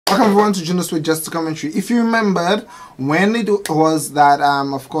Welcome everyone to Junosuede Just a Commentary. If you remembered when it was that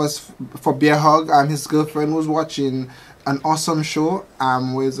of course for Bear Hug, his girlfriend was watching an awesome show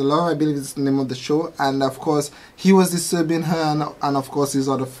with Love, I believe is the name of the show, and of course he was disturbing her and of course his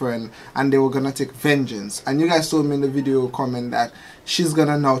other friend, and they were gonna take vengeance. And you guys told me in the video comment that she's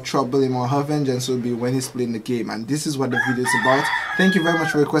gonna now trouble him, or her vengeance will be when he's playing the game, and this is what the video is about. Thank you very much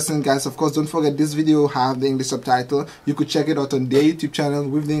for requesting, guys. Of course, don't forget this video have the English subtitle. You could check it out on their YouTube channel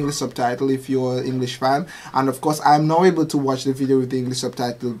with the English subtitle if you're an English fan. And of course, I'm now able to watch the video with the English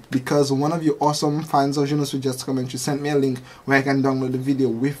subtitle because one of you awesome fans of Junosuede Just a Commentary sent me a link where I can download the video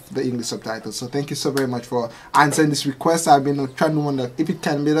with the English subtitle. So thank you so very much for answering this request. I've been trying to wonder if it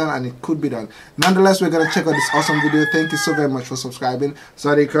can be done, and it could be done. Nonetheless, we're gonna check out this awesome video. Thank you so very much for subscribing.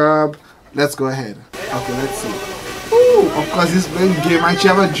 Sorry, Curb. Let's go ahead. Okay, let's see. Ooh, of course, he's playing game and she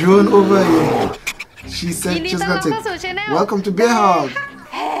have a drone over here. She said she's gonna take. Welcome to Bear Hug.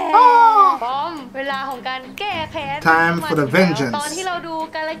 Time for the vengeance.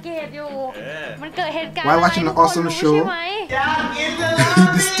 While watching an awesome show, he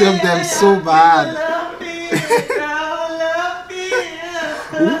disturbed them so bad.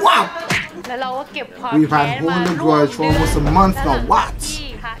 Wow! We've had holding the grudge for almost a month now. What?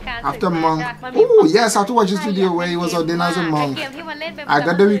 After a month. Oh yes, I have to watch this video where he was ordained as a monk. I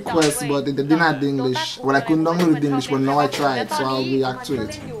got the request, but they didn't have the English. Well, I couldn't download the English, but now I tried, so I'll react to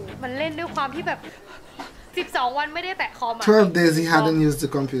it. 12 days he hadn't used the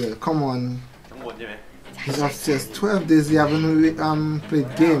computer. Come on. He's upstairs. 12 days he haven't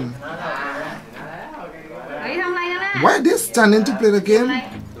played game. Why are they standing to play the game?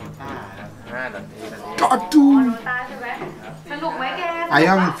 Cartoon. Are you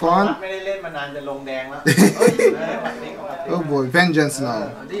having fun? Oh boy, vengeance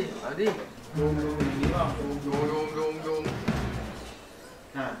now.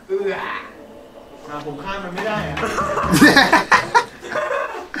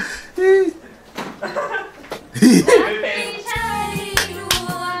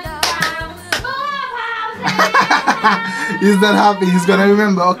 He's not happy. He's gonna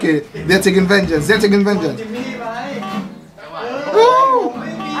remember. Okay, they're taking vengeance. They're taking vengeance.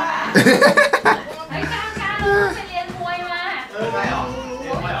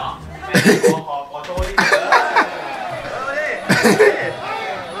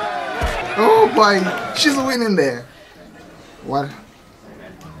 Oh boy, she's winning there. What?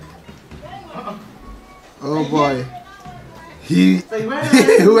 Oh boy. He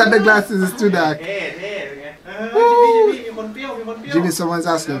who had the glasses is too dark. Jimmy, someone's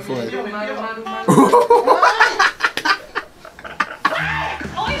asking for it.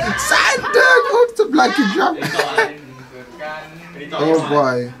 Santa! Oh, it's a blacky drop. Oh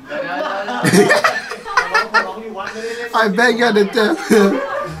boy. I beg you to tell.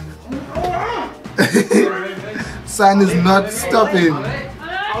 San is not stopping.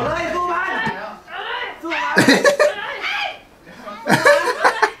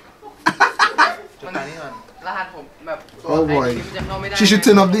 Oh boy. She should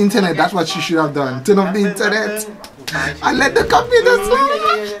turn off the internet. That's what she should have done. Turn off the internet and let the computer slow.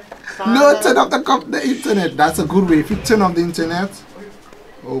 No, turn off the internet. That's a good way. If you turn off the internet.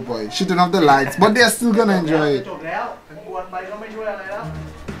 Oh boy. She turned off the lights, but they're still gonna enjoy it.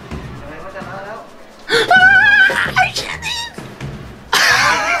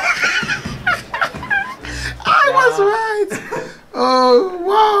 I was right. Oh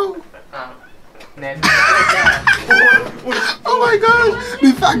wow. Oh my gosh.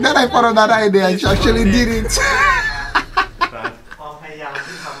 The fact that I thought of that idea, I actually did it.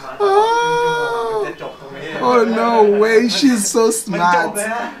 Oh no way, she's so smart.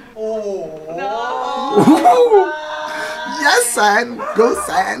 Yes, San. Go,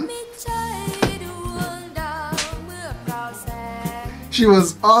 San. She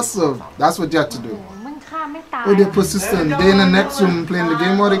was awesome. That's what you had to do. Oh, they're persistent. They're in the next room playing the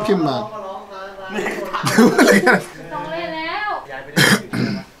game, or they came back.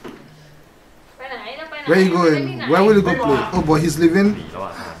 Where are you going? Where will you go play? Oh boy, he's leaving.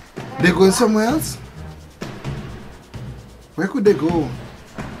 They're going somewhere else? Where could they go?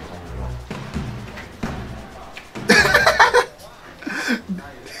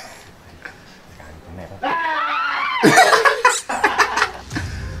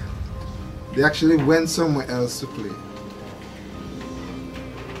 They actually went somewhere else to play.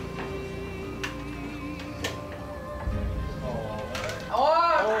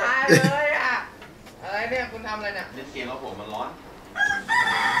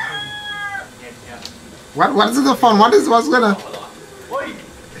 What is the fun? What's gonna?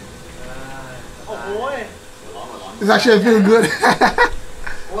 It's actually feel good.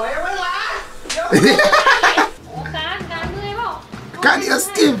 Can you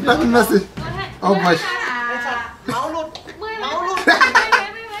Steve? Let me message. Oh my.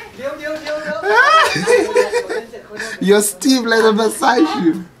 Your Steve let him massage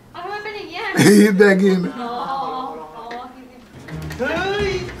you. He's begging.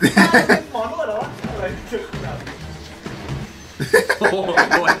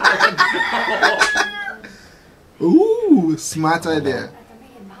 Ooh, smart idea.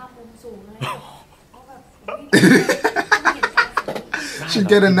 Should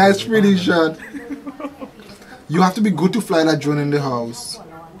get a nice pretty shot. You have to be good to fly that drone in the house.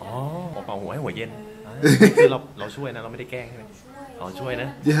 เป่าหัวให้หัวเย็นคือเราช่วยนะเราไม่ได้แกล้งใช่ไหมเราช่วยนะ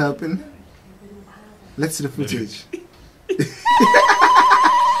You helping? Let's see the footage.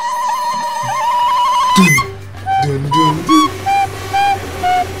 Dun, dun, dun.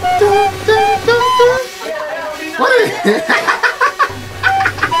 Dun, dun, dun, dun. What is it?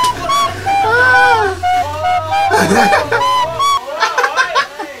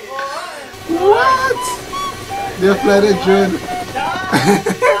 What? They fly the drone.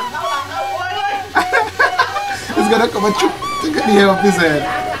 It's gonna come and take the hair off his head.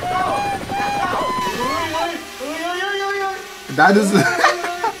 That is.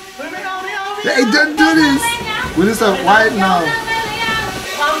 Hey, don't do this. We just have white now.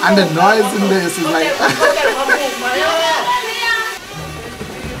 And the noise in this is like.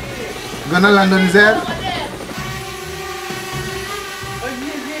 Gonna land on his head?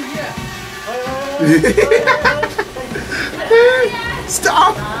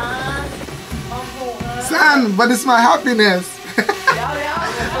 Stop! Son, but it's my happiness.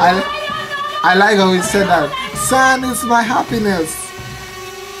 I like how he said that. Son, it's my happiness.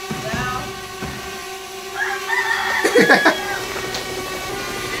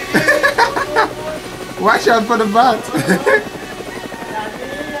 Watch out for the bat.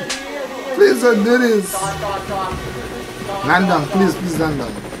 Please don't do this. Land down, please land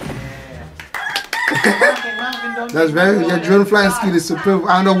down. That's very, your drone flying skill is superb. I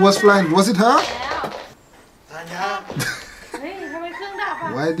don't know what's flying. Was it her?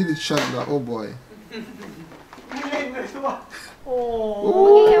 Why did it shut down? Oh boy.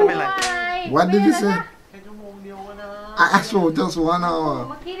 Oh. What did you say? I asked for just 1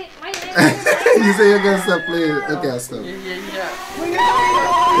 hour. You say you're gonna stop playing. Okay, I'll stop.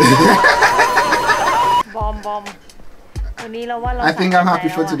 Bomb. I think I'm happy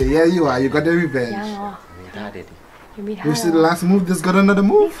for today. Yeah, you are. You got the revenge. You see the last move? Just got another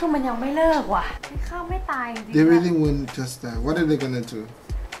move? They really wouldn't just die. What are they gonna do?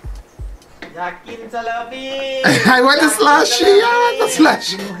 I want the slushy. I want the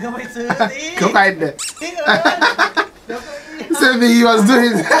slushy. Go right there. Same thing he was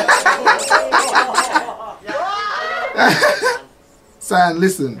doing. Son,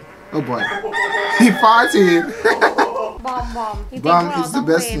 listen. Oh boy. He farted. Bomb is the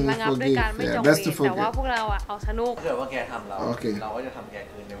best thing to forgive. Yeah, best to forget. Okay.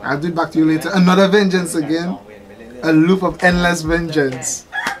 I'll do it back to you later. Another vengeance again. A loop of endless vengeance.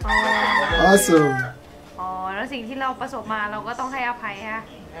 Awesome.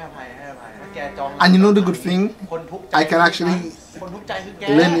 And you know the good thing? I can actually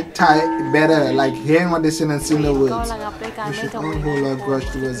learn it Thai better, like hearing what they say and seeing the words. We should all hold our grudge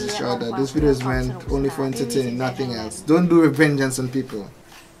towards each other. This video is meant only for entertaining, nothing else. Don't do vengeance on people.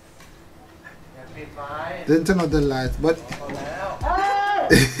 Don't turn off the lights, but...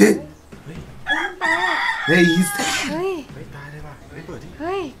 Hey, he's dead!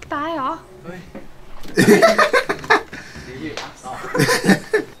 Hey, die heรอ?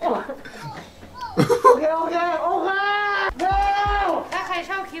 ถ้าใคร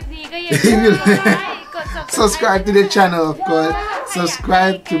ชอบคลิปนี้ก็อย่าลืมกด subscribe to the channel, of course.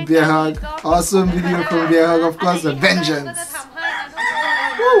 Subscribe to Bear Hug. Awesome video from Bear Hug, of course. The vengeance.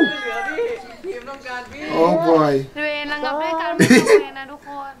 Woo. Oh boy.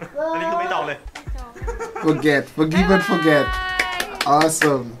 Forget, forgive and forget.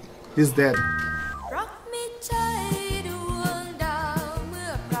 Awesome. He's dead.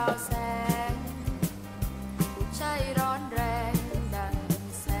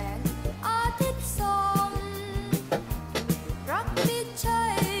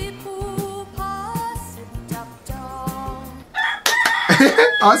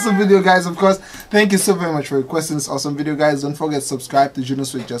 Awesome video, guys. Of course, thank you so very much for requesting this awesome video, guys. Don't forget to subscribe to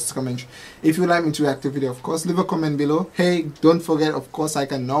Junosuede Just Commentary. If you like me to react to video, of course, leave a comment below. Hey, don't forget, of course, I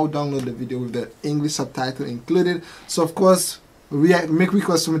can now download the video with the English subtitle included. So of course, make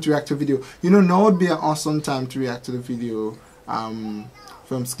requests for me to react to video. You know, now would be an awesome time to react to the video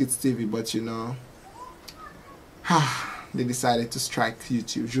from Skits TV, but you know, they decided to strike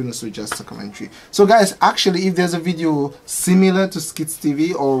YouTube, Junosuede Just a Commentary. So guys, actually, if there's a video similar to Skits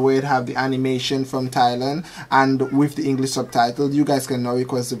TV or where it have the animation from Thailand and with the English subtitle, you guys can now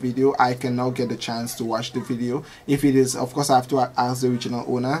request the video. I can now get the chance to watch the video. If it is, of course, I have to ask the original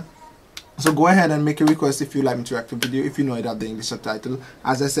owner. So go ahead and make a request if you like me to react to the video, if you know it have the English subtitle.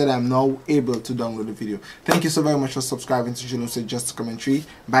 As I said, I'm now able to download the video. Thank you so very much for subscribing to Junosuede Just a Commentary.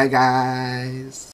 Bye guys.